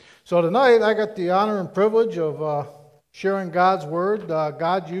So tonight I got the honor and privilege of sharing God's Word.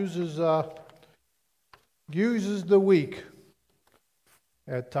 God uses the weak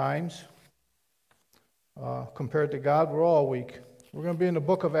at times. Compared to God, we're all weak. We're going to be in the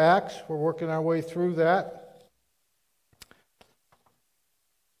book of Acts. We're working our way through that.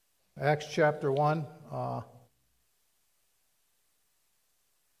 Acts chapter 1.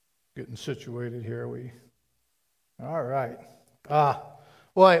 Getting situated here. All right.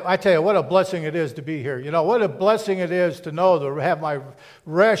 Well, I tell you, what a blessing it is to be here. You know, what a blessing it is to know, to have my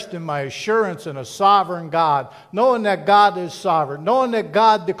rest and my assurance in a sovereign God, knowing that God is sovereign, knowing that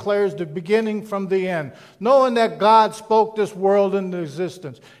God declares the beginning from the end, knowing that God spoke this world into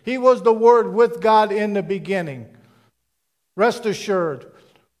existence. He was the Word with God in the beginning. Rest assured,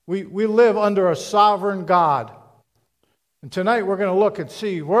 we live under a sovereign God. And tonight we're going to look and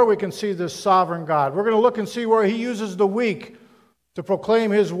see where we can see this sovereign God. We're going to look and see where He uses the weak to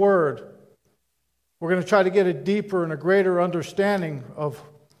proclaim His word. We're going to try to get a deeper and a greater understanding of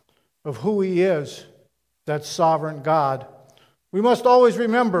who He is, that sovereign God. We must always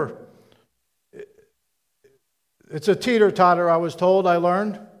remember, it's a teeter-totter, I was told, I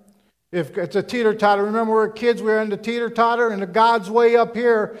learned. If it's a teeter-totter, remember we were kids, we were in the teeter-totter, and the God's way up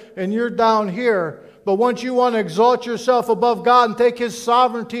here, and you're down here. But once you want to exalt yourself above God and take His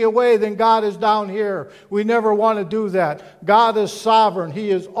sovereignty away, then God is down here. We never want to do that. God is sovereign. He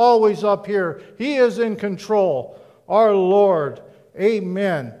is always up here. He is in control. Our Lord.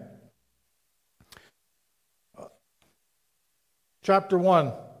 Amen. Chapter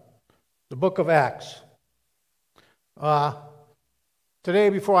 1, the book of Acts. Today,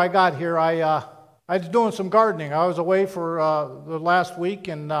 before I got here, I was doing some gardening. I was away for the last week,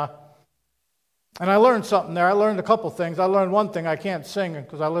 and I learned something there. I learned a couple things. I learned one thing. I can't sing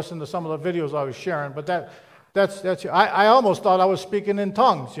because I listened to some of the videos I was sharing. But that's. I almost thought I was speaking in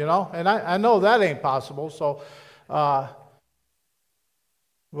tongues, you know. And I know that ain't possible. So,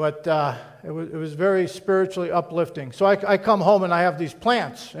 it was very spiritually uplifting. So I come home and I have these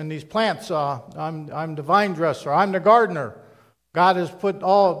plants, and these plants. I'm the vine dresser. I'm the gardener. God has put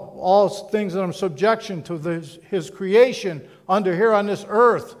all things in subjection to His creation under here on this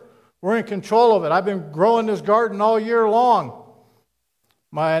earth. We're in control of it. I've been growing this garden all year long.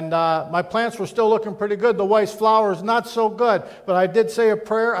 My plants were still looking pretty good. The white flowers, not so good. But I did say a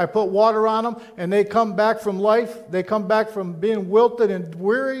prayer. I put water on them, and they come back from life. They come back from being wilted and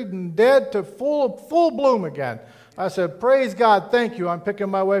wearied and dead to full bloom again. I said, praise God, thank you. I'm picking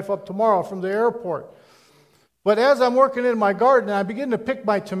my wife up tomorrow from the airport. But as I'm working in my garden, I begin to pick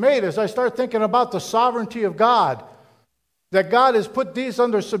my tomatoes. I start thinking about the sovereignty of God. That God has put these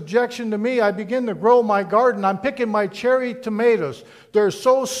under subjection to me. I begin to grow my garden. I'm picking my cherry tomatoes. They're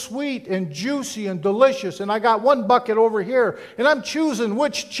so sweet and juicy and delicious. And I got one bucket over here. And I'm choosing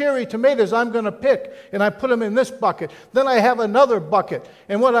which cherry tomatoes I'm going to pick. And I put them in this bucket. Then I have another bucket.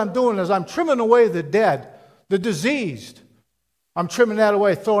 And what I'm doing is I'm trimming away the dead, the diseased. I'm trimming that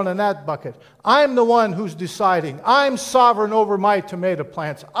away, throwing in that bucket. I'm the one who's deciding. I'm sovereign over my tomato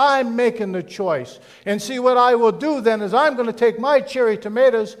plants. I'm making the choice. And see, what I will do then is I'm going to take my cherry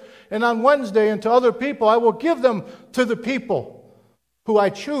tomatoes, and on Wednesday and to other people, I will give them to the people who I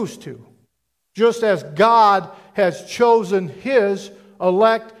choose to. Just as God has chosen His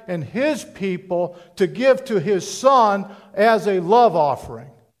elect and His people to give to His Son as a love offering.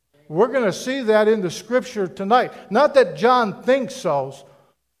 We're going to see that in the Scripture tonight. Not that John thinks so,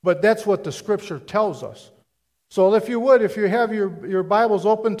 but that's what the Scripture tells us. So if you would, if you have your Bibles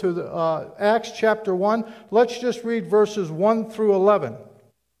open to Acts chapter 1, let's just read verses 1 through 11.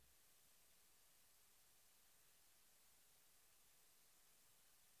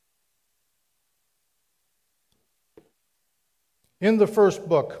 In the first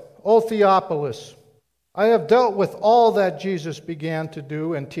book, O Theophilus, I have dealt with all that Jesus began to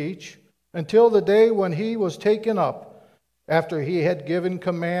do and teach until the day when He was taken up, after He had given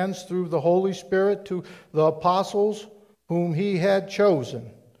commands through the Holy Spirit to the apostles whom He had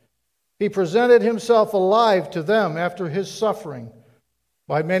chosen. He presented Himself alive to them after His suffering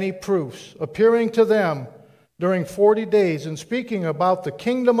by many proofs, appearing to them during 40 days and speaking about the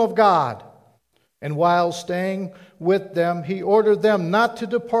kingdom of God. And while staying with them, He ordered them not to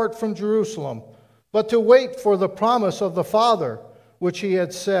depart from Jerusalem, but to wait for the promise of the Father, which He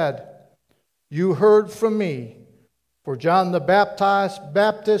had said, You heard from me. For John baptized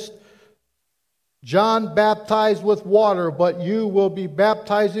with water, but you will be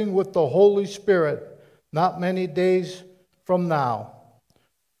baptizing with the Holy Spirit not many days from now.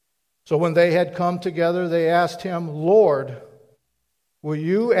 So when they had come together, they asked Him, Lord, will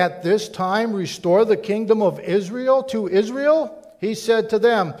you at this time restore the kingdom of Israel to Israel? He said to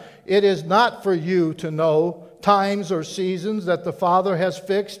them, "It is not for you to know times or seasons that the Father has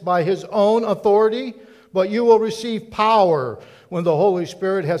fixed by his own authority, but you will receive power when the Holy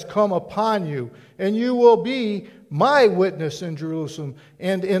Spirit has come upon you, and you will be my witness in Jerusalem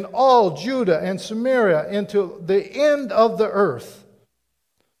and in all Judah and Samaria and to the end of the earth."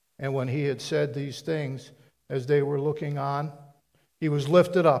 And when he had said these things, as they were looking on, he was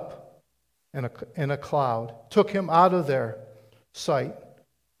lifted up in a cloud, took him out of their sight.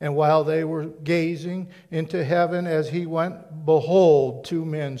 And while they were gazing into heaven as he went, behold, two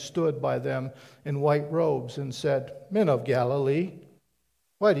men stood by them in white robes and said, "Men of Galilee,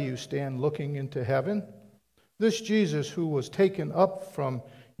 why do you stand looking into heaven? This Jesus who was taken up from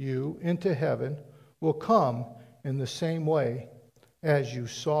you into heaven will come in the same way as you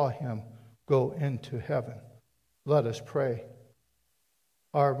saw him go into heaven." Let us pray.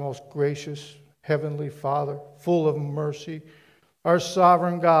 Our most gracious Heavenly Father, full of mercy, our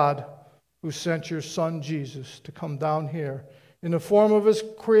sovereign God, who sent your Son Jesus to come down here in the form of his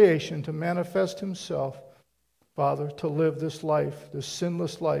creation to manifest himself, Father, to live this life, this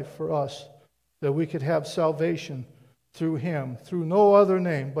sinless life for us, that we could have salvation through him, through no other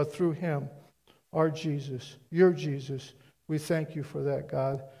name but through him, our Jesus, your Jesus. We thank you for that,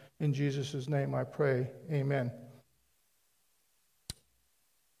 God. In Jesus' name I pray. Amen.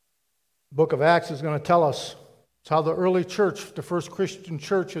 The book of Acts is going to tell us how the early church, the first Christian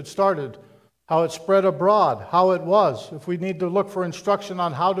church, had started, how it spread abroad, how it was. If we need to look for instruction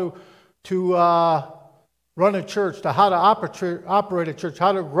on how to run a church, to how to operate a church,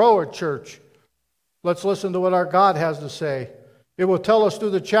 how to grow a church, let's listen to what our God has to say. It will tell us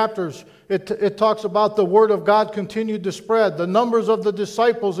through the chapters. It talks about the word of God continued to spread. The numbers of the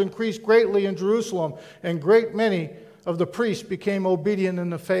disciples increased greatly in Jerusalem, and great many of the priests became obedient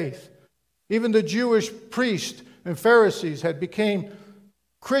in the faith. Even the Jewish priests and Pharisees had became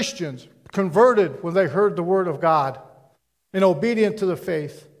Christians, converted when they heard the word of God and obedient to the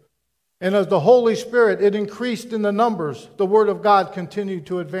faith. And as the Holy Spirit, it increased in the numbers, the word of God continued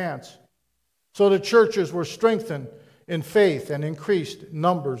to advance. So the churches were strengthened in faith and increased in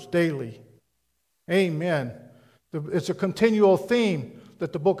numbers daily. Amen. It's a continual theme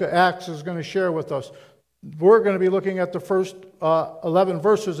that the book of Acts is going to share with us. We're going to be looking at the first 11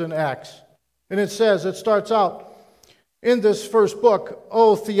 verses in Acts. And it starts out in this first book,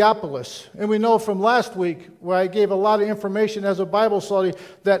 O Theophilus. And we know from last week, where I gave a lot of information as a Bible study,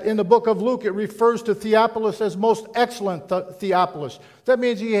 that in the book of Luke, it refers to Theophilus as most excellent Theophilus. That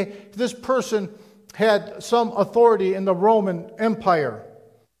means this person had some authority in the Roman Empire.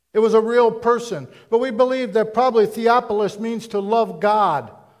 It was a real person. But we believe that probably Theophilus means to love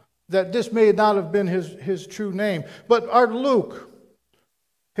God, that this may not have been his true name. But our Luke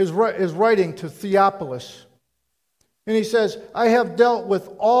is writing to Theophilus. And he says, "I have dealt with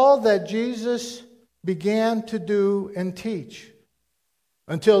all that Jesus began to do and teach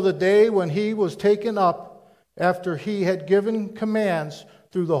until the day when he was taken up, after he had given commands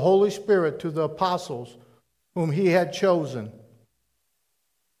through the Holy Spirit to the apostles whom he had chosen."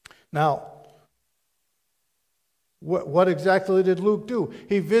 Now, what exactly did Luke do?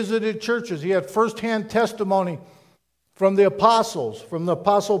 He visited churches. He had firsthand testimony from the apostles, from the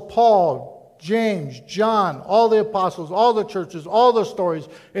apostle Paul, James, John, all the apostles, all the churches, all the stories.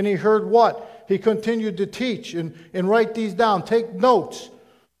 And he heard what? He continued to teach and write these down, take notes,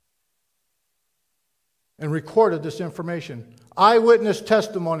 and recorded this information. Eyewitness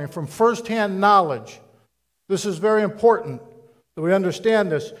testimony from firsthand knowledge. This is very important that we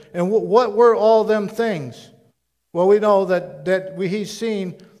understand this. And what were all them things? Well, we know that he's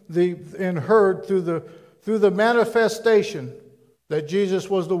seen and heard through the manifestation that Jesus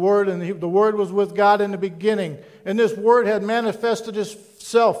was the Word, and the Word was with God in the beginning. And this Word had manifested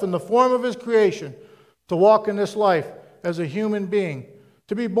itself in the form of his creation to walk in this life as a human being,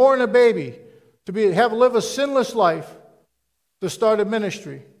 to be born a baby, to live a sinless life, to start a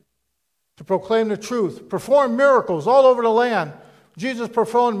ministry, to proclaim the truth, perform miracles all over the land. Jesus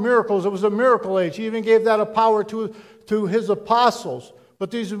performed miracles. It was a miracle age. He even gave that a power to his apostles. But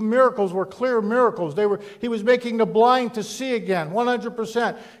these miracles were clear miracles. He was making the blind to see again,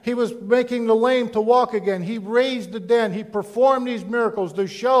 100%. He was making the lame to walk again. He raised the dead. He performed these miracles to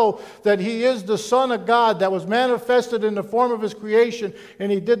show that he is the Son of God that was manifested in the form of his creation.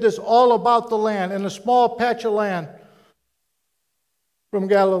 And he did this all about the land, in a small patch of land from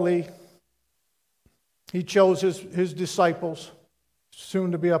Galilee. He chose his disciples,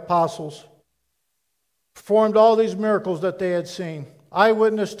 soon to be apostles, performed all these miracles that they had seen.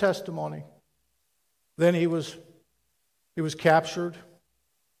 Eyewitness testimony. Then he was captured,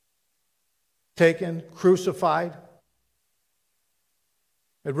 taken, crucified,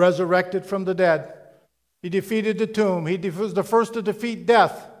 It resurrected from the dead. He defeated the tomb. He was the first to defeat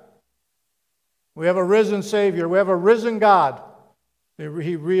death. We have a risen Savior. We have a risen God. He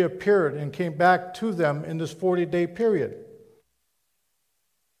reappeared and came back to them in this 40-day period.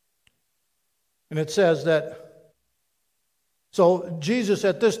 And it says that, so Jesus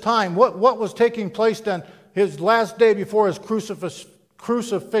at this time, what was taking place then? His last day before his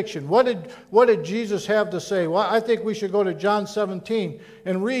crucifixion. What did Jesus have to say? Well, I think we should go to John 17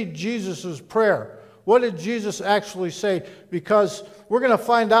 and read Jesus' prayer. What did Jesus actually say? Because we're going to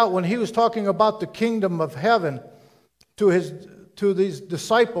find out when he was talking about the kingdom of heaven to these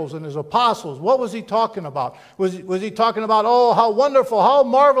disciples and his apostles, what was he talking about? Was he talking about, oh, how wonderful, how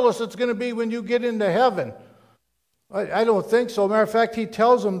marvelous it's going to be when you get into heaven? I don't think so. Matter of fact, he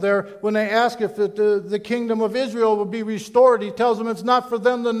tells them there, when they ask if the kingdom of Israel will be restored, he tells them it's not for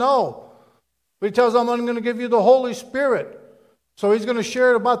them to know. But he tells them, I'm going to give you the Holy Spirit. So he's going to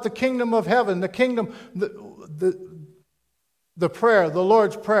share about the kingdom of heaven, the kingdom, the prayer, the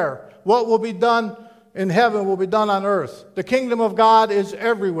Lord's Prayer. What will be done in heaven will be done on earth. The kingdom of God is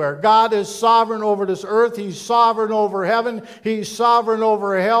everywhere. God is sovereign over this earth. He's sovereign over heaven. He's sovereign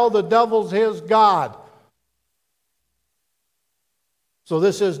over hell. The devil's his God. So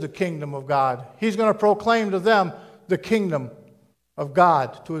this is the kingdom of God. He's going to proclaim to them the kingdom of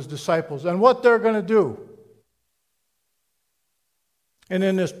God to his disciples and what they're going to do. And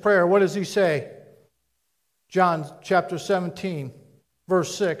in this prayer, what does he say? John chapter 17,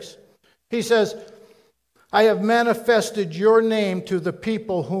 verse 6. He says, I have manifested your name to the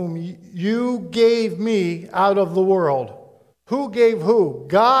people whom you gave me out of the world. Who gave who?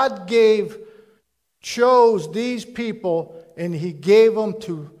 God chose these people, and he gave them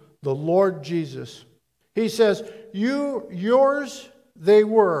to the Lord Jesus. He says, yours they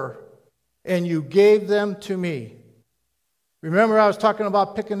were, and you gave them to me. Remember I was talking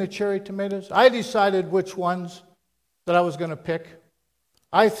about picking the cherry tomatoes? I decided which ones that I was going to pick.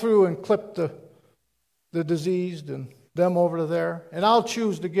 I threw and clipped the diseased and them over to there. And I'll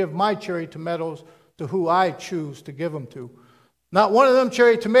choose to give my cherry tomatoes to who I choose to give them to. Not one of them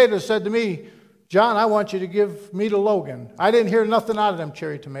cherry tomatoes said to me, John, I want you to give me to Logan. I didn't hear nothing out of them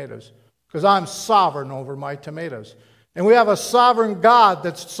cherry tomatoes because I'm sovereign over my tomatoes. And we have a sovereign God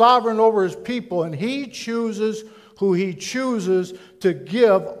that's sovereign over his people, and he chooses who he chooses to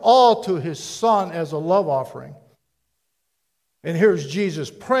give all to his Son as a love offering. And here's Jesus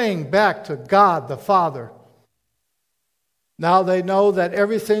praying back to God the Father. Now they know that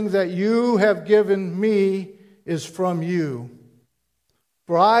everything that you have given me is from you.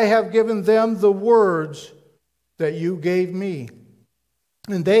 For I have given them the words that you gave me.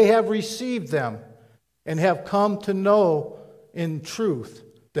 And they have received them and have come to know in truth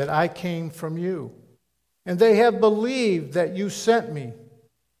that I came from you. And they have believed that you sent me.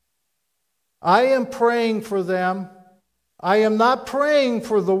 I am praying for them. I am not praying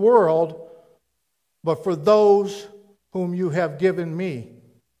for the world, but for those whom you have given me.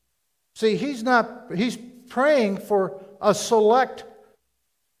 See, he's praying for a select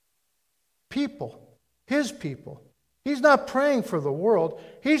people, his people. He's not praying for the world.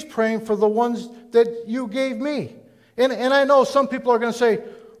 He's praying for the ones that you gave me. And I know some people are going to say,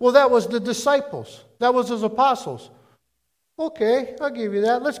 well, that was the disciples. That was his apostles. Okay, I'll give you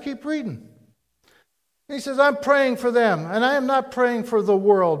that. Let's keep reading. He says, I'm praying for them, and I am not praying for the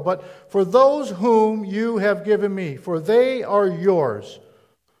world, but for those whom you have given me, for they are yours.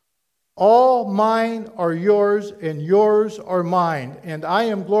 All mine are yours, and yours are mine, and I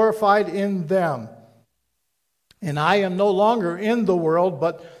am glorified in them. And I am no longer in the world,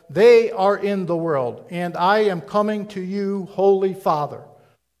 but they are in the world, and I am coming to you, Holy Father.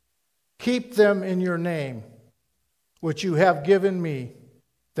 Keep them in your name, which you have given me,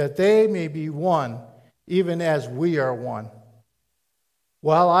 that they may be one, even as we are one.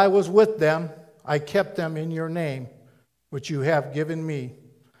 While I was with them, I kept them in your name, which you have given me.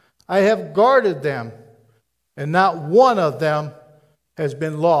 I have guarded them, and not one of them has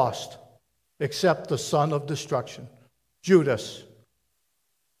been lost, except the son of destruction. Judas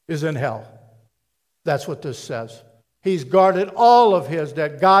is in hell. That's what this says. He's guarded all of his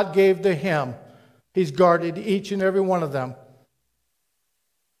that God gave to him. He's guarded each and every one of them.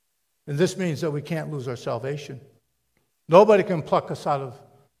 And this means that we can't lose our salvation. Nobody can pluck us out of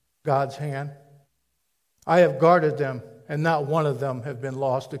God's hand. I have guarded them, and not one of them have been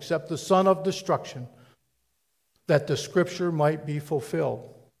lost, except the son of destruction, that the scripture might be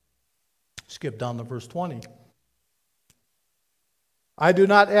fulfilled. Skip down to verse 20. I do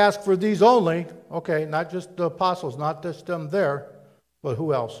not ask for these only. Okay, not just the apostles, not just them there, but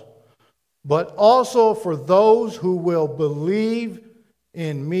who else? But also for those who will believe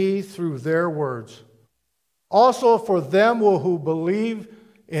in me through their words. Also for them who believe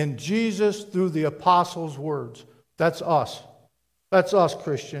in Jesus through the apostles' words. That's us. That's us,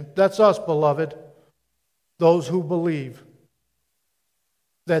 Christian. That's us, beloved. Those who believe.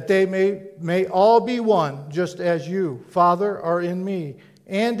 That they may all be one, just as you, Father, are in me,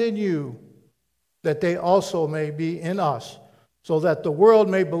 and in you, that they also may be in us, so that the world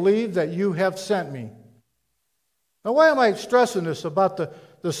may believe that you have sent me. Now, why am I stressing this about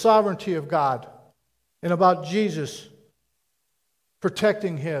the sovereignty of God and about Jesus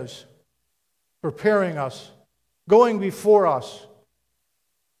protecting His, preparing us, going before us?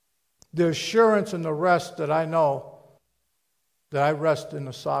 The assurance and the rest that I know that I rest in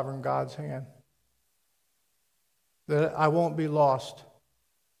the sovereign God's hand, that I won't be lost.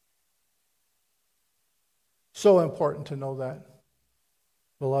 So important to know that,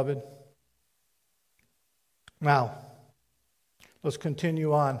 beloved. Now, let's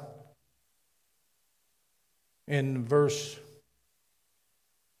continue on in verse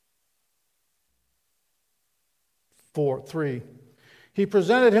 3. He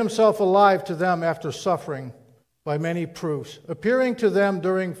presented himself alive to them after suffering by many proofs, appearing to them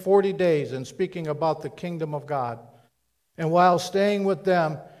during 40 days and speaking about the kingdom of God. And while staying with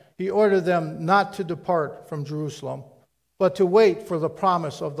them, he ordered them not to depart from Jerusalem, but to wait for the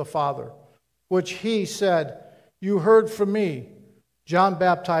promise of the Father, which he said, "You heard from me, John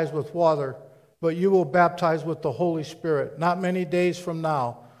baptized with water, but you will baptize with the Holy Spirit not many days from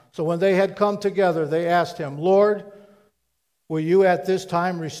now." So when they had come together, they asked him, "Lord, will you at this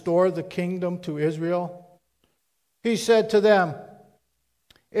time restore the kingdom to Israel?" He said to them,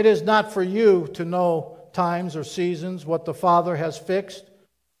 "It is not for you to know times or seasons what the Father has fixed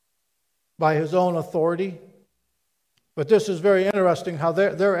by his own authority." But this is very interesting how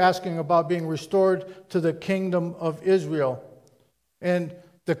they're asking about being restored to the kingdom of Israel. And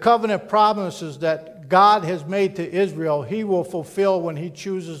the covenant promises that God has made to Israel, he will fulfill when he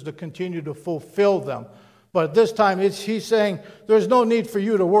chooses to continue to fulfill them. But this time he's saying there's no need for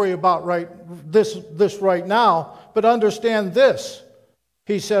you to worry about this right now, but understand this.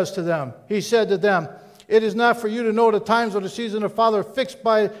 He says to them, he said to them, "It is not for you to know the times or the season the Father fixed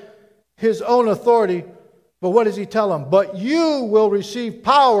by his own authority." But what does he tell them? "But you will receive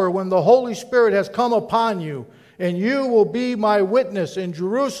power when the Holy Spirit has come upon you, and you will be my witness in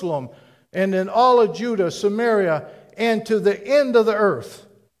Jerusalem and in all of Judah, Samaria, and to the end of the earth."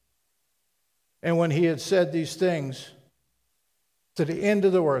 And when he had said these things, to the end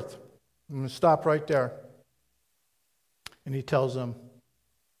of the earth, I'm going to stop right there. And he tells them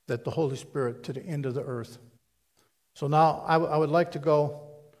that the Holy Spirit to the end of the earth. So now I would like to go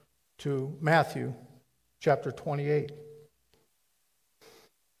to Matthew chapter 28.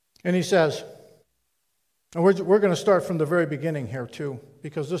 And he says, and we're going to start from the very beginning here too,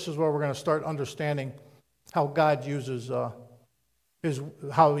 because this is where we're going to start understanding how God uses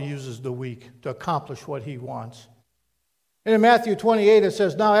how he uses the weak to accomplish what he wants. And in Matthew 28 it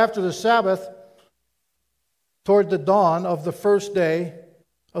says, "Now after the Sabbath, toward the dawn of the first day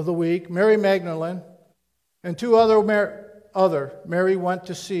of the week, Mary Magdalene and two other Mary went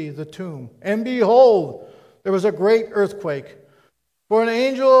to see the tomb. And behold, there was a great earthquake, for an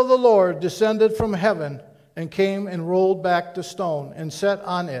angel of the Lord descended from heaven and came and rolled back the stone and sat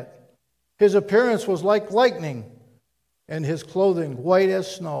on it. His appearance was like lightning, and his clothing white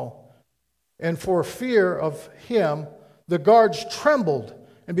as snow. And for fear of him, the guards trembled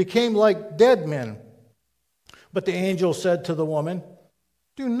and became like dead men. But the angel said to the woman,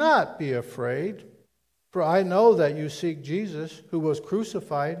 'Do not be afraid, for I know that you seek Jesus, who was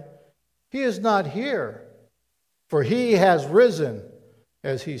crucified. He is not here, for he has risen,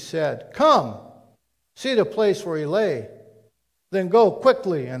 as he said. Come, see the place where he lay. Then go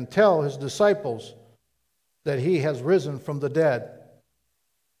quickly and tell his disciples that he has risen from the dead.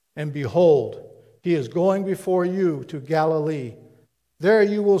 And behold, he is going before you to Galilee. There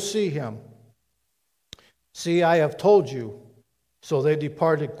you will see him. See, I have told you.' So they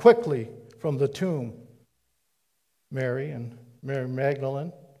departed quickly from the tomb." Mary and Mary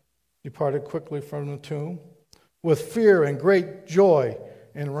Magdalene departed quickly from the tomb with fear and great joy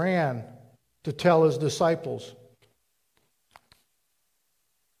and ran to tell his disciples.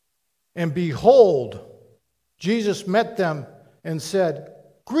 And behold, Jesus met them and said,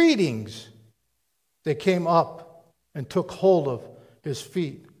 "Greetings." They came up and took hold of his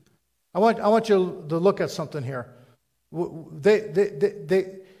feet. I want you to look at something here.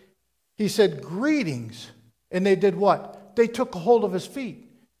 He said, "Greetings." And they did what? They took hold of his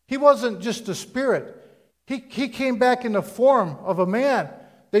feet. He wasn't just a spirit. He came back in the form of a man.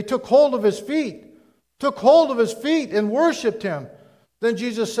 They took hold of his feet and worshiped him. Then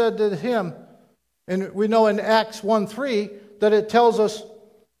Jesus said to him, and we know in Acts 1:3 that it tells us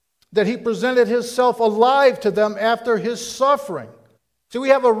that he presented himself alive to them after his suffering. So we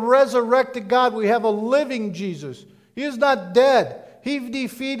have a resurrected God. We have a living Jesus. He is not dead. He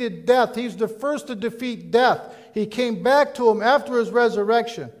defeated death. He's the first to defeat death. He came back to him after his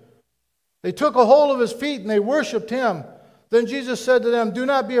resurrection. They took a hold of his feet and they worshiped him. Then Jesus said to them, "Do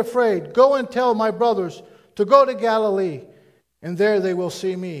not be afraid. Go and tell my brothers to go to Galilee, and there they will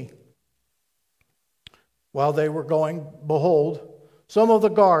see me." While they were going, behold, some of the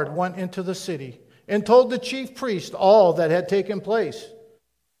guard went into the city and told the chief priest all that had taken place.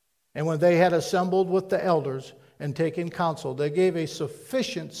 And when they had assembled with the elders and taken counsel, they gave a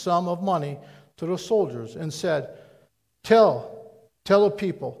sufficient sum of money to the soldiers and said, Tell the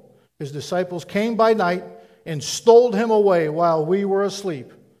people, his disciples came by night and stole him away while we were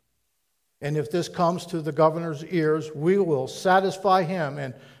asleep. And if this comes to the governor's ears, we will satisfy him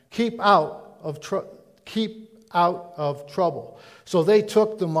and keep out of trouble. So they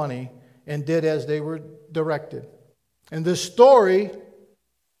took the money and did as they were directed. And this story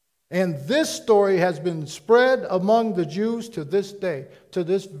has been spread among the Jews to this day. To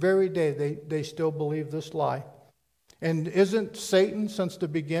this very day, they still believe this lie. And isn't Satan, since the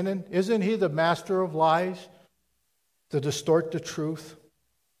beginning, isn't he the master of lies? To distort the truth,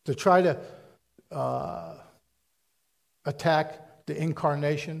 to try to attack the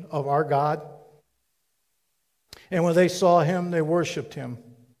incarnation of our God. And when they saw him, they worshiped him.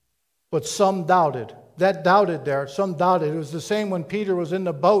 But some doubted. That doubted there, some doubted. It was the same when Peter was in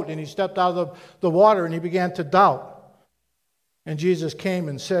the boat and he stepped out of the water and he began to doubt. And Jesus came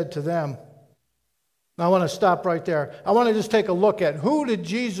and said to them, now I want to stop right there. I want to just take a look at who did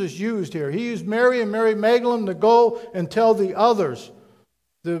Jesus use here. He used Mary and Mary Magdalene to go and tell the others.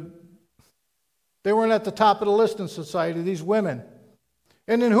 They weren't at the top of the list in society, these women.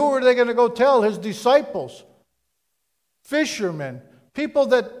 And then who were they going to go tell? His disciples. Fishermen. People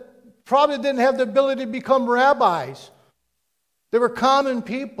that probably didn't have the ability to become rabbis. They were common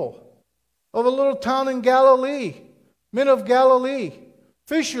people of a little town in Galilee. Men of Galilee.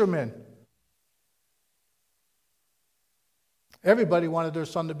 Fishermen. Everybody wanted their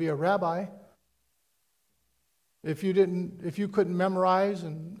son to be a rabbi. If you couldn't memorize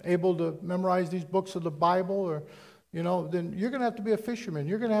and able to memorize these books of the Bible, or then you're going to have to be a fisherman.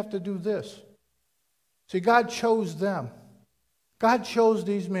 You're going to have to do this. See, God chose them. God chose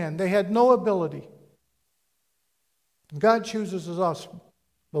these men. They had no ability. God chooses us,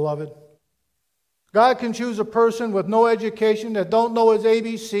 beloved. God can choose a person with no education, that don't know his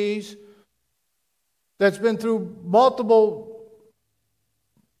ABCs, that's been through multiple,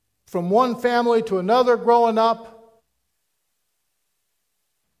 from one family to another growing up,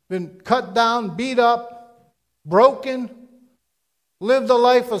 been cut down, beat up, broken, lived a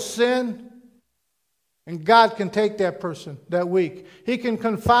life of sin. And God can take that person, that weak. He can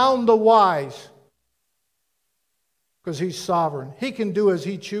confound the wise because he's sovereign. He can do as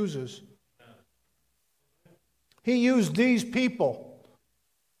he chooses. He used these people.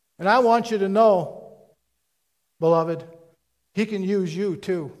 And I want you to know, beloved, he can use you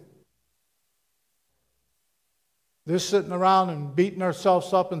too. This sitting around and beating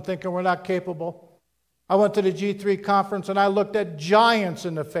ourselves up and thinking we're not capable. I went to the G3 conference and I looked at giants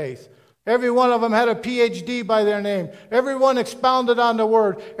in the faith. Every one of them had a PhD by their name. Everyone expounded on the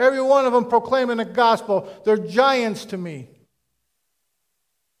word. Every one of them proclaiming the gospel. They're giants to me.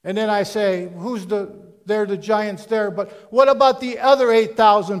 And then I say, they're the giants there, but what about the other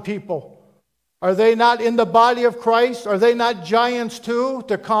 8,000 people? Are they not in the body of Christ? Are they not giants too,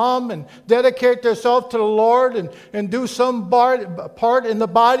 to come and dedicate themselves to the Lord and do some part in the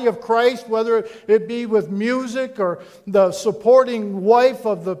body of Christ, whether it be with music or the supporting wife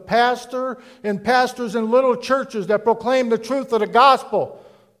of the pastor, and pastors in little churches that proclaim the truth of the gospel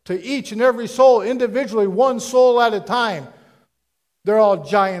to each and every soul individually, one soul at a time? They're all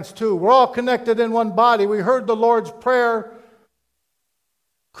giants too. We're all connected in one body. We heard the Lord's Prayer.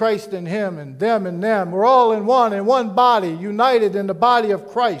 Christ in him and them in them. We're all in one body, united in the body of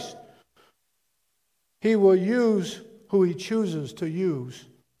Christ. He will use who he chooses to use.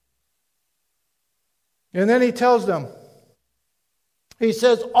 And then he tells them, he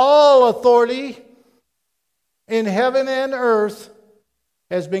says, all authority in heaven and earth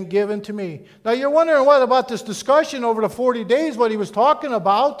has been given to me. Now you're wondering what about this discussion over the 40 days, what he was talking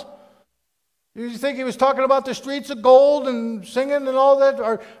about. You think he was talking about the streets of gold and singing and all that?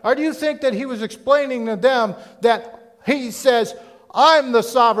 Or do you think that he was explaining to them that he says, I'm the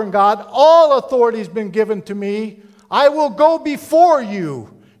sovereign God, all authority has been given to me, I will go before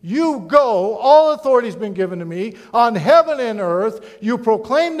you, You go, all authority has been given to me, on heaven and earth. You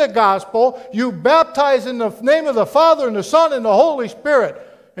proclaim the gospel. You baptize in the name of the Father and the Son and the Holy Spirit.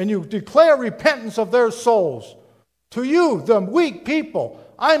 And you declare repentance of their souls. To you, the weak people,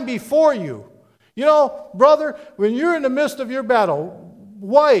 I'm before you. You know, brother, when you're in the midst of your battle,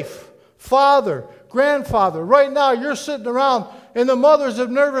 wife, father, grandfather, right now you're sitting around and the mother's a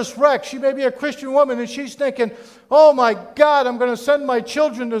nervous wreck. She may be a Christian woman and she's thinking, oh my God, I'm going to send my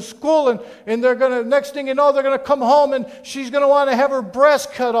children to school and they're going to, next thing you know, they're going to come home and she's going to want to have her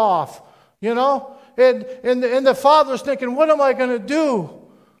breast cut off, you know? And the father's thinking, what am I going to do?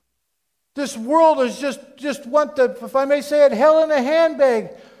 This world is just want the, if I may say it, hell in a handbag.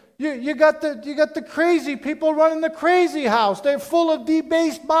 You got the crazy people running the crazy house. They're full of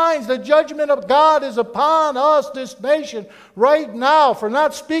debased minds. The judgment of God is upon us, this nation, right now for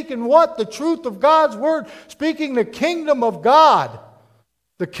not speaking what? The truth of God's word, speaking the kingdom of God.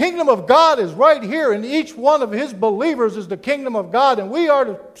 The kingdom of God is right here, and each one of his believers is the kingdom of God, and we are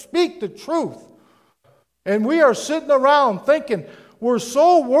to speak the truth. And we are sitting around thinking, we're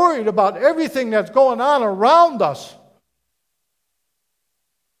so worried about everything that's going on around us.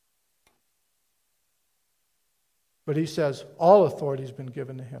 But he says, all authority has been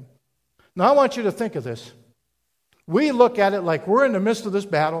given to him. Now I want you to think of this. We look at it like we're in the midst of this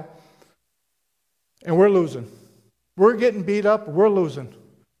battle and we're losing. We're getting beat up, we're losing.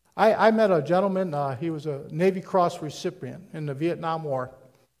 I met a gentleman, he was a Navy Cross recipient in the Vietnam War.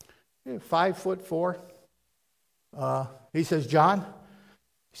 5'4". He says, John,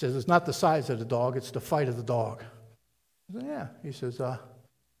 he says, it's not the size of the dog, it's the fight of the dog. I said, yeah. He says,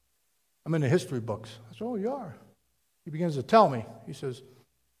 I'm in the history books. I said, oh, you are? He begins to tell me. He says,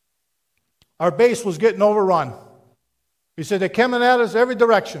 our base was getting overrun. He said, they're coming at us every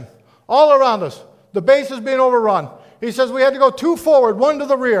direction, all around us. The base is being overrun. He says, we had to go 2 forward, 1 to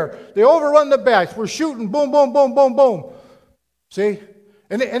the rear. They overrun the base. We're shooting, boom, boom, boom, boom, boom. See?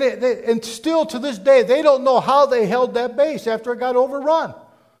 And still to this day, they don't know how they held that base after it got overrun.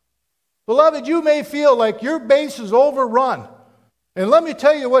 Beloved, you may feel like your base is overrun. And let me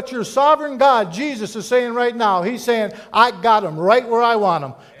tell you what your sovereign God, Jesus, is saying right now. He's saying, I got them right where I want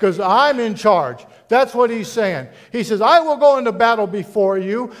them because I'm in charge. That's what he's saying. He says, I will go into battle before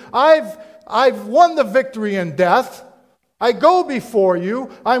you. I've won the victory in death. I go before you.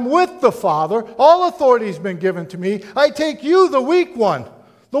 I'm with the Father. All authority has been given to me. I take you, the weak one,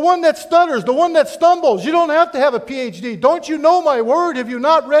 the one that stutters, the one that stumbles. You don't have to have a PhD. Don't you know my word? Have you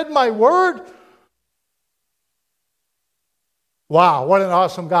not read my word? Wow, what an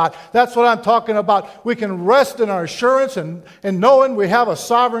awesome God. That's what I'm talking about. We can rest in our assurance and knowing we have a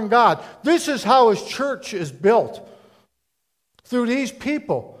sovereign God. This is how his church is built. Through these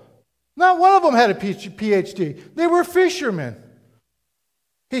people. Not one of them had a PhD. They were fishermen.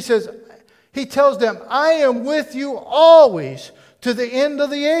 He says, he tells them, I am with you always to the end of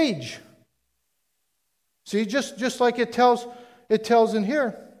the age. See, just like it tells in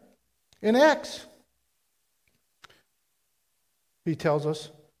here, in Acts. He tells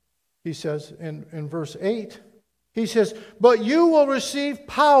us, he says in verse 8, he says, but you will receive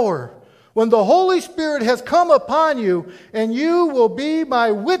power when the Holy Spirit has come upon you, and you will be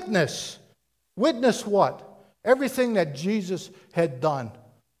my witness. Witness what? Everything that Jesus had done.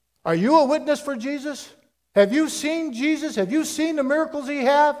 Are you a witness for Jesus? Have you seen Jesus? Have you seen the miracles he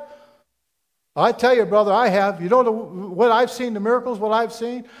had? I tell you, brother, I have. You don't know what I've seen, the miracles, what I've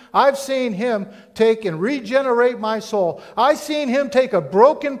seen? I've seen him take and regenerate my soul. I've seen him take a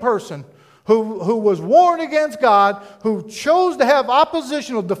broken person who was warned against God, who chose to have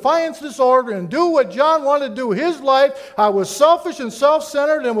oppositional defiance disorder and do what John wanted to do his life. I was selfish and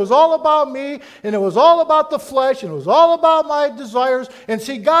self-centered, and it was all about me, and it was all about the flesh, and it was all about my desires. And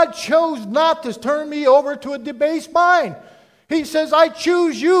see, God chose not to turn me over to a debased mind. He says, I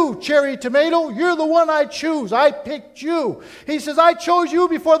choose you, cherry tomato. You're the one I choose. I picked you. He says, I chose you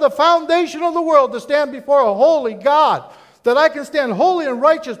before the foundation of the world to stand before a holy God, that I can stand holy and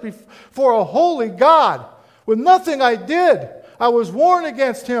righteous before a holy God. With nothing I did, I was warned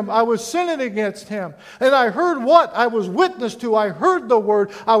against him. I was sinning against him. And I heard what? I was witness to. I heard the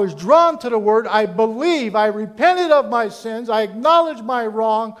word. I was drawn to the word. I believe. I repented of my sins. I acknowledged my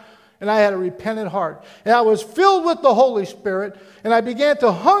wrong. And I had a repentant heart. And I was filled with the Holy Spirit. And I began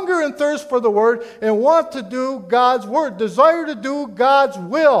to hunger and thirst for the Word and want to do God's Word. Desire to do God's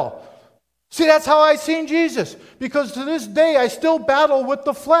will. See, that's how I seen Jesus. Because to this day, I still battle with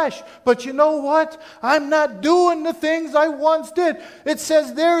the flesh. But you know what? I'm not doing the things I once did. It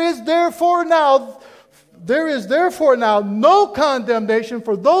says, there is therefore now no condemnation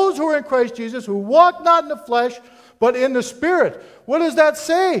for those who are in Christ Jesus, who walk not in the flesh, but in the Spirit. What does that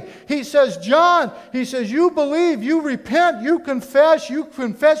say? He says, John, he says, you believe, you repent, you confess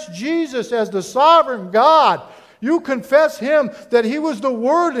Jesus as the sovereign God. You confess Him, that He was the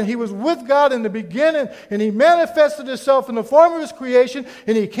Word and He was with God in the beginning, and He manifested Himself in the form of His creation,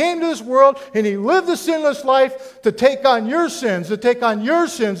 and He came to this world and He lived the sinless life to take on your sins, to take on your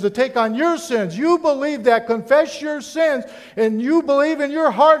sins, to take on your sins. You believe that, confess your sins, and you believe in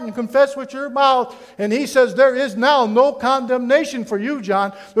your heart and confess with your mouth. And He says, there is now no condemnation for you,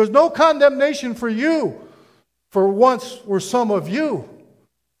 John. There's no condemnation for you, for once were some of you.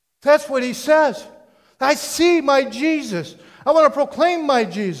 That's what He says. I see my Jesus. I want to proclaim my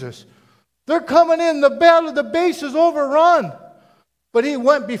Jesus. They're coming in. The battle, the base is overrun. But He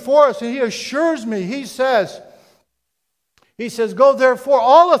went before us and He assures me. He says, go therefore.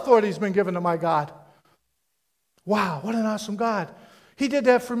 All authority has been given to my God. Wow, what an awesome God. He did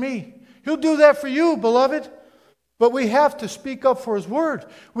that for me. He'll do that for you, beloved. But we have to speak up for His word.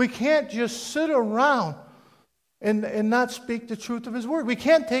 We can't just sit around and not speak the truth of His word. We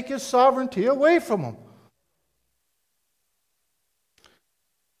can't take His sovereignty away from Him.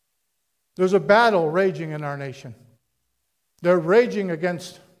 There's a battle raging in our nation. They're raging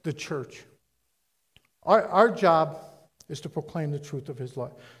against the church. Our job is to proclaim the truth of His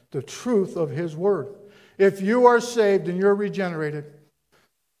life, the truth of His word. If you are saved and you're regenerated,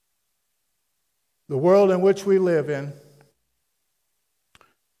 the world in which we live in,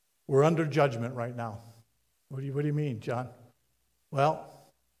 we're under judgment right now. What do you mean, John? Well,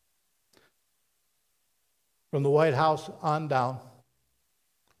 from the White House on down,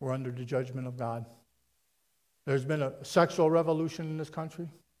 we're under the judgment of God. There's been a sexual revolution in this country.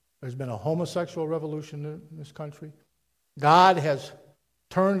 There's been a homosexual revolution in this country. God has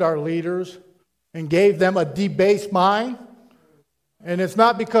turned our leaders and gave them a debased mind. And it's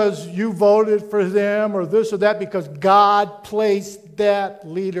not because you voted for them or this or that, because God placed that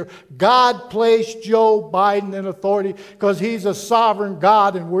leader. God placed Joe Biden in authority because He's a sovereign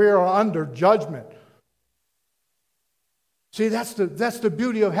God and we are under judgment. See, that's the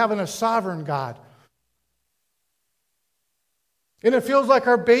beauty of having a sovereign God. And it feels like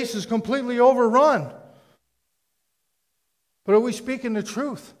our base is completely overrun. But are we speaking the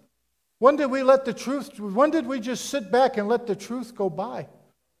truth? When did we just sit back and let the truth go by?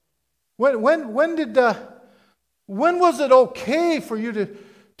 When was it okay for you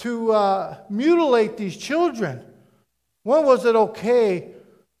to mutilate these children? When was it okay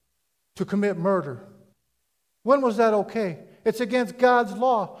to commit murder? When was that okay? It's against God's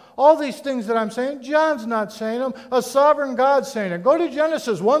law. All these things that I'm saying, John's not saying them. A sovereign God's saying it. Go to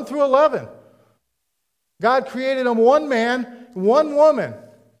Genesis 1 through 11. God created them one man, one woman.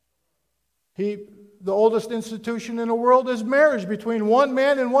 The oldest institution in the world is marriage between one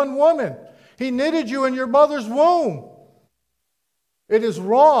man and one woman. He knitted you in your mother's womb. It is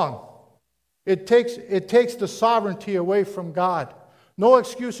wrong. It takes the sovereignty away from God. No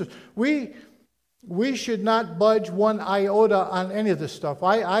excuses. We should not budge one iota on any of this stuff.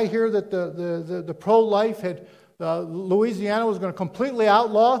 I hear that the pro-life Louisiana was going to completely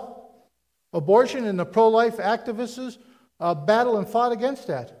outlaw abortion, and the pro-life activists battled and fought against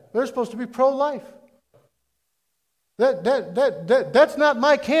that. They're supposed to be pro-life. That's not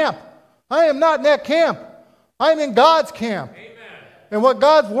my camp. I am not in that camp. I am in God's camp. Amen. And what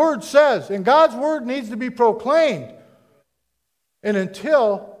God's word says, and God's word needs to be proclaimed. And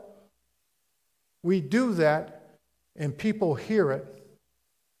until we do that and people hear it,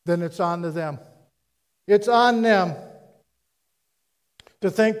 then it's on to them. It's on them to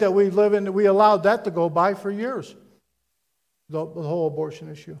think that we allowed that to go by for years, the whole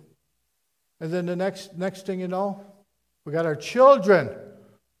abortion issue. And then the next thing you know, we got our children.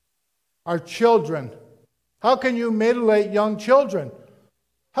 Our children. How can you mutilate young children?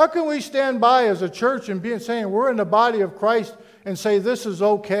 How can we stand by as a church and saying we're in the body of Christ and say this is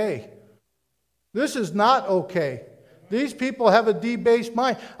okay? This is not okay. These people have a debased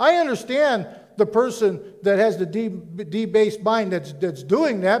mind. I understand the person that has the debased mind that's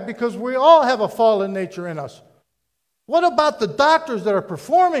doing that, because we all have a fallen nature in us. What about the doctors that are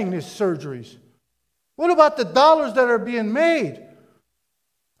performing these surgeries? What about the dollars that are being made?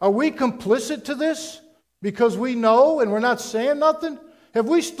 Are we complicit to this because we know and we're not saying nothing? Have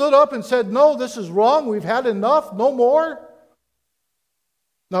we stood up and said, no, this is wrong, we've had enough, no more?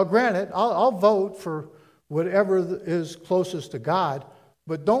 Now, granted, I'll vote for whatever is closest to God,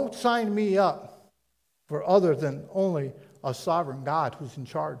 but don't sign me up for other than only a sovereign God who's in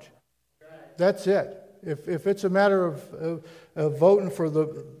charge. That's it. If it's a matter of voting for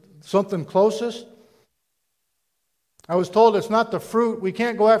something closest, I was told it's not the fruit. We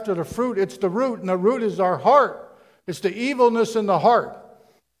can't go after the fruit. It's the root, and the root is our heart. It's the evilness in the heart.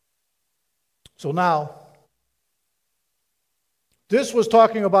 So now, this was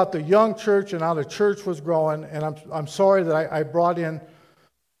talking about the young church and how the church was growing, and I'm sorry that I brought in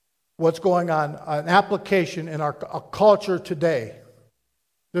what's going on, an application in our culture today.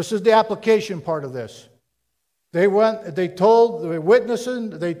 This is the application part of this. They told the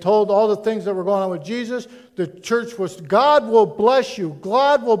witnesses, they told all the things that were going on with Jesus. The church was, God will bless you.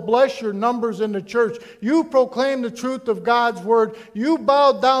 God will bless your numbers in the church. You proclaim the truth of God's word. You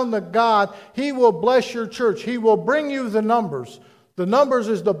bow down to God. He will bless your church. He will bring you the numbers. The numbers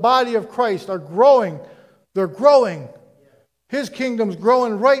is the body of Christ are growing. They're growing. His kingdom's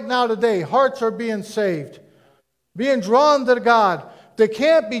growing right now today. Hearts are being saved, being drawn to God. They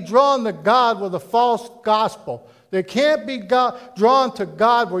can't be drawn to God with a false gospel. They can't be drawn to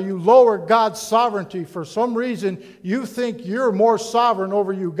God where you lower God's sovereignty. For some reason, you think you're more sovereign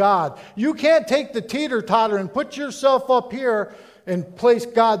over you, God. You can't take the teeter-totter and put yourself up here and place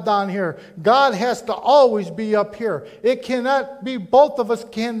God down here. God has to always be up here. It cannot be, both of us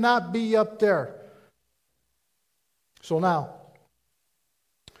cannot be up there. So now,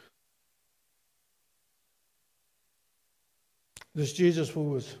 this Jesus who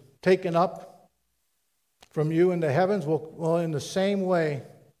was taken up from you into heavens, will in the same way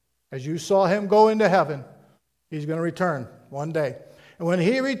as you saw him go into heaven, he's going to return one day. And when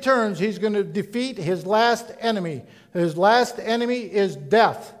he returns, he's going to defeat his last enemy. His last enemy is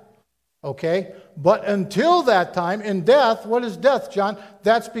death. Okay? But until that time, in death, what is death, John?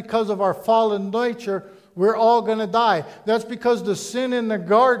 That's because of our fallen nature. We're all going to die. That's because the sin in the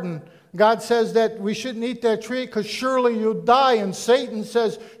garden, God says that we shouldn't eat that tree because surely you'll die. And Satan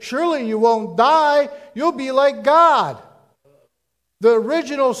says, surely you won't die. You'll be like God. The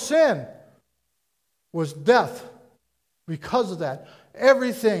original sin was death. Because of that,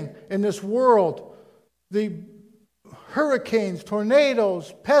 everything in this world, the hurricanes,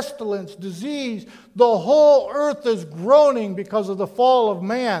 tornadoes, pestilence, disease, the whole earth is groaning because of the fall of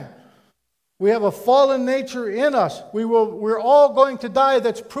man. We have a fallen nature in us. We're all going to die.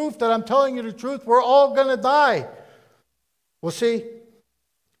 That's proof that I'm telling you the truth. We're all going to die. Well, see,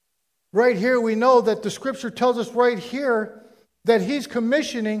 right here we know that the Scripture tells us right here that he's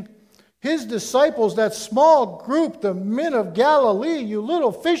commissioning his disciples, that small group, the men of Galilee, you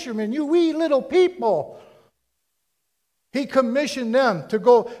little fishermen, you wee little people. He commissioned them to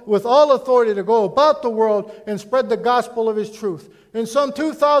go with all authority to go about the world and spread the gospel of his truth. And some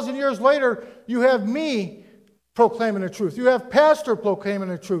 2,000 years later, you have me proclaiming the truth. You have Pastor proclaiming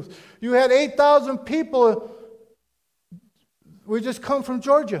the truth. You had 8,000 people. We just come from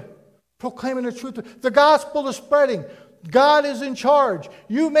Georgia proclaiming the truth. The gospel is spreading. God is in charge.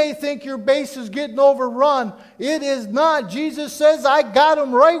 You may think your base is getting overrun. It is not. Jesus says, I got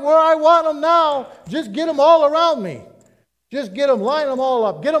them right where I want them now. Just get them all around me. Just get them, line them all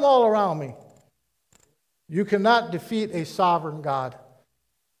up. Get them all around me. You cannot defeat a sovereign God.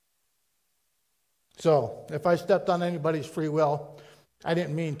 So, if I stepped on anybody's free will, I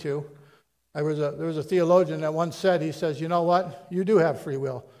didn't mean to. There was a theologian that once said, he says, you know what? You do have free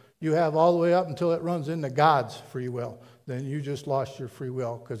will. You have all the way up until it runs into God's free will. Then you just lost your free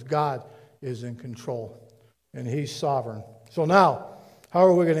will because God is in control and he's sovereign. So now, how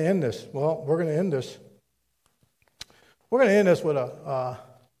are we going to end this? Well, we're going to end this. We're going to end this with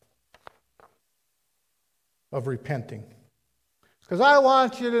of repenting. Because I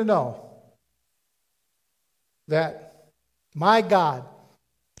want you to know that my God,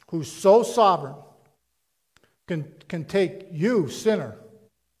 who's so sovereign, can take you, sinner,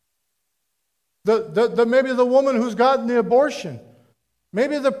 maybe the woman who's gotten the abortion,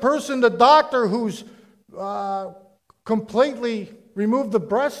 maybe the person, the doctor who's completely removed the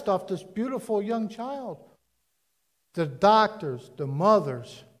breast off this beautiful young child, the doctors, the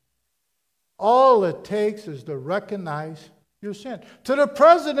mothers. All it takes is to recognize your sin. To the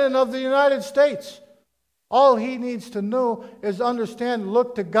President of the United States, all he needs to know is understand,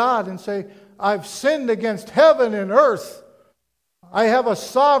 look to God and say, I've sinned against heaven and earth. I have a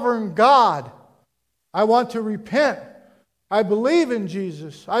sovereign God. I want to repent. I believe in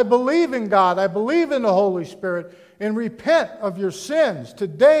Jesus. I believe in God. I believe in the Holy Spirit. And repent of your sins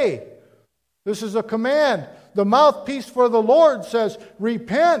today. This is a command. The mouthpiece for the Lord says,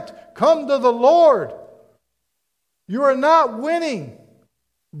 repent, come to the Lord. You are not winning.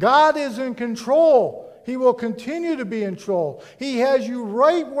 God is in control. He will continue to be in control. He has you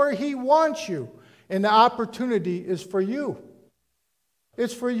right where he wants you. And the opportunity is for you.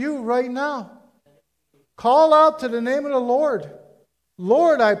 It's for you right now. Call out to the name of the Lord.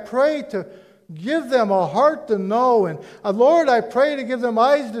 Lord, I pray to give them a heart to know. And Lord, I pray to give them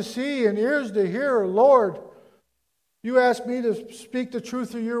eyes to see and ears to hear. Lord, You ask me to speak the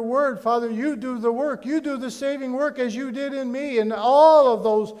truth of your word. Father, you do the work. You do the saving work as you did in me and all of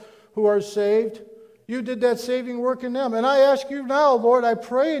those who are saved. You did that saving work in them. And I ask you now, Lord, I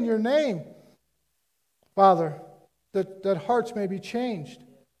pray in your name, Father, that hearts may be changed.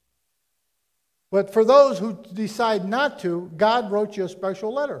 But for those who decide not to, God wrote you a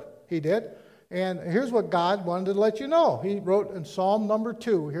special letter. He did. And here's what God wanted to let you know. He wrote in Psalm number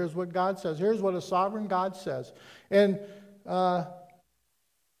 2, here's what God says. Here's what a sovereign God says. And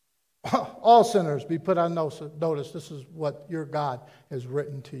all sinners be put on notice. This is what your God has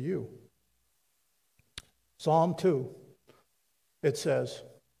written to you. Psalm 2, it says,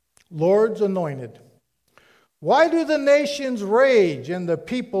 Lord's anointed, why do the nations rage and the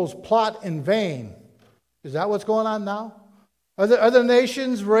peoples plot in vain? Is that what's going on now? Are the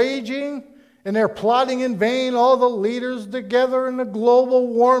nations raging and they're plotting in vain? All the leaders together in the global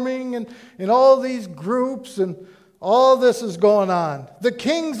warming and all these groups and all this is going on. The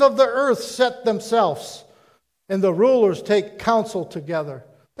kings of the earth set themselves and the rulers take counsel together.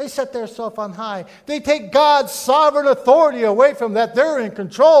 They set themselves on high. They take God's sovereign authority away from that. They're in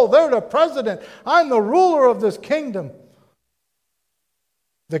control. They're the president. I'm the ruler of this kingdom.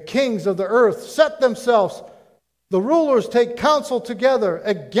 The kings of the earth set themselves. The rulers take counsel together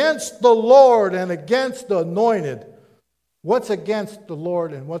against the Lord and against the anointed. What's against the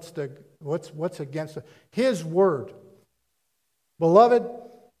Lord and what's against His word? Beloved,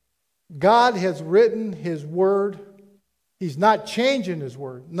 God has written His word. He's not changing His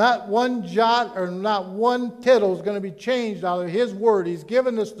word. Not one jot or not one tittle is going to be changed out of His word. He's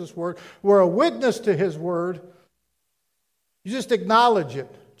given us this word. We're a witness to His word. You just acknowledge it.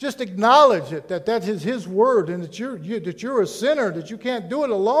 Just acknowledge it, that is His word and that you're a sinner, that you can't do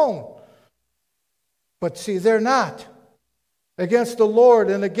it alone. But see, they're not. Against the Lord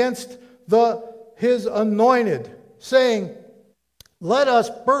and against His anointed, saying, let us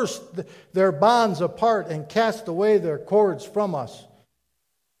burst their bonds apart and cast away their cords from us.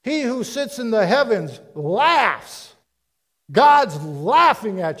 He who sits in the heavens laughs. God's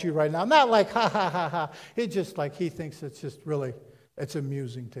laughing at you right now. Not like, ha, ha, ha, ha. It's just like He thinks it's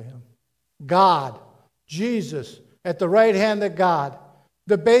amusing to Him. God, Jesus, at the right hand of God.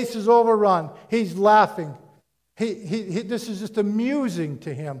 The base is overrun. He's laughing. This is just amusing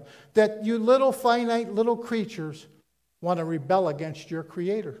to Him that you little finite little creatures want to rebel against your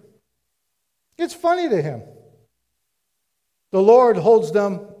Creator. It's funny to Him. The Lord holds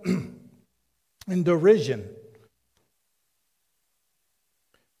them in derision.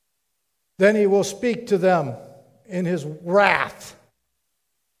 Then He will speak to them in His wrath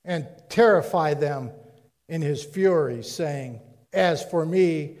and terrify them in His fury, saying, as for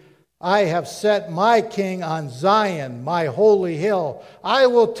me, I have set my king on Zion, my holy hill. I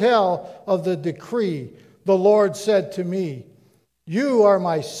will tell of the decree. The Lord said to me, you are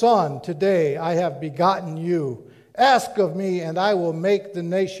my son. Today I have begotten you. Ask of me, and I will make the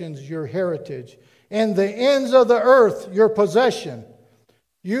nations your heritage, and the ends of the earth your possession.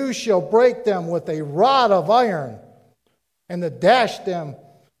 You shall break them with a rod of iron, and dash them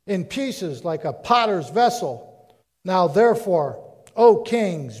in pieces like a potter's vessel. Now therefore, O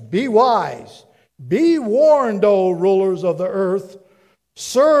kings, be wise. Be warned, O rulers of the earth.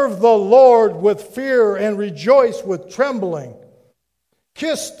 Serve the Lord with fear and rejoice with trembling.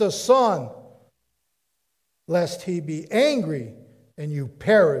 Kiss the Son, lest He be angry and you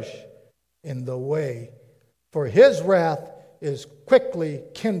perish in the way. For His wrath is quickly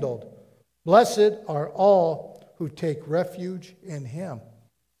kindled. Blessed are all who take refuge in Him.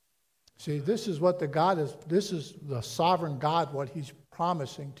 See, this is what this is the sovereign God, what He's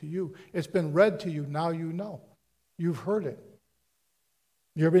promising to you. It's been read to you, now you know. You've heard it.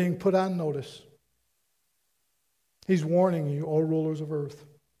 You're being put on notice. He's warning you, O rulers of earth.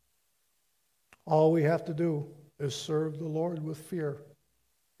 All we have to do is serve the Lord with fear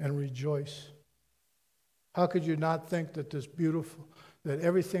and rejoice. How could you not think that that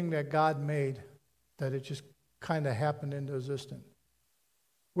everything that God made, that it just kind of happened into existence?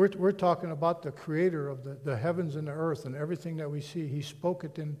 We're talking about the creator of the heavens and the earth and everything that we see. He spoke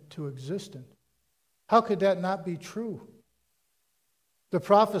it into existence. How could that not be true? The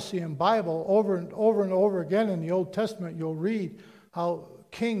prophecy in Bible, over and over again in the Old Testament, you'll read how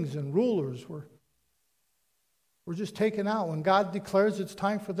kings and rulers were just taken out. When God declares it's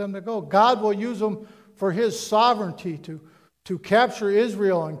time for them to go, God will use them for His sovereignty to capture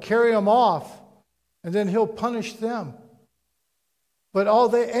Israel and carry them off, and then He'll punish them. But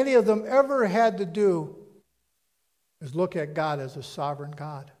all any of them ever had to do is look at God as a sovereign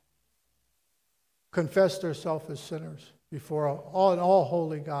God. Confess themselves as sinners before an all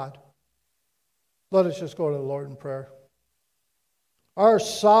holy God. Let us just go to the Lord in prayer. Our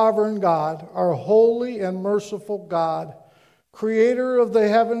sovereign God, our holy and merciful God, creator of the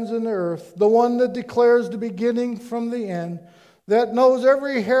heavens and the earth, the one that declares the beginning from the end, that knows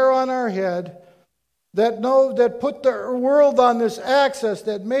every hair on our head, that put the world on this axis,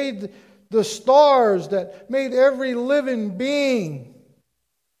 that made the stars, that made every living being.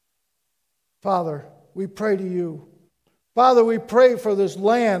 Father, we pray to you. Father, we pray for this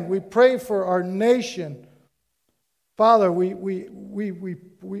land. We pray for our nation. Father, we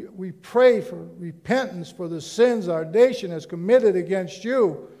pray for repentance for the sins our nation has committed against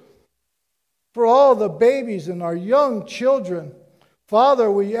you. For all the babies and our young children.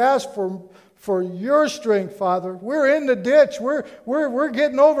 Father, we ask for your strength, Father. We're in the ditch. We're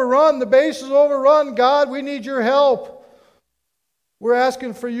getting overrun. The base is overrun. God, we need your help. We're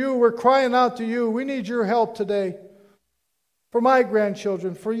asking for you. We're crying out to you. We need your help today. For my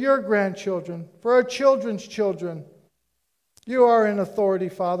grandchildren, for your grandchildren, for our children's children. You are in authority,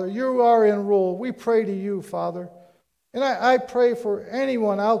 Father. You are in rule. We pray to you, Father. And I pray for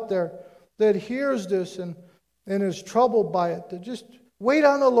anyone out there that hears this and is troubled by it, to just wait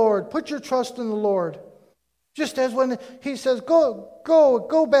on the Lord. Put your trust in the Lord. Just as when he says,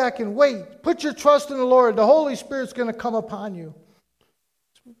 go back and wait. Put your trust in the Lord. The Holy Spirit's going to come upon you.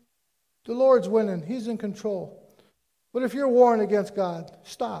 The Lord's winning. He's in control. But if you're warring against God,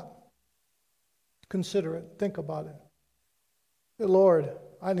 stop. Consider it. Think about it. Say, Lord,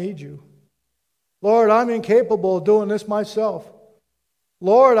 I need you. Lord, I'm incapable of doing this myself.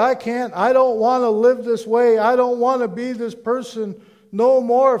 Lord, I don't want to live this way. I don't want to be this person no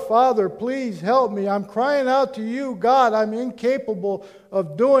more. Father, please help me. I'm crying out to you, God. I'm incapable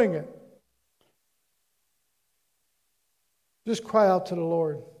of doing it. Just cry out to the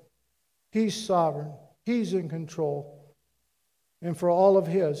Lord. He's sovereign. He's in control. And for all of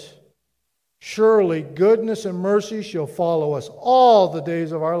his, surely goodness and mercy shall follow us all the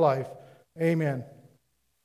days of our life. Amen.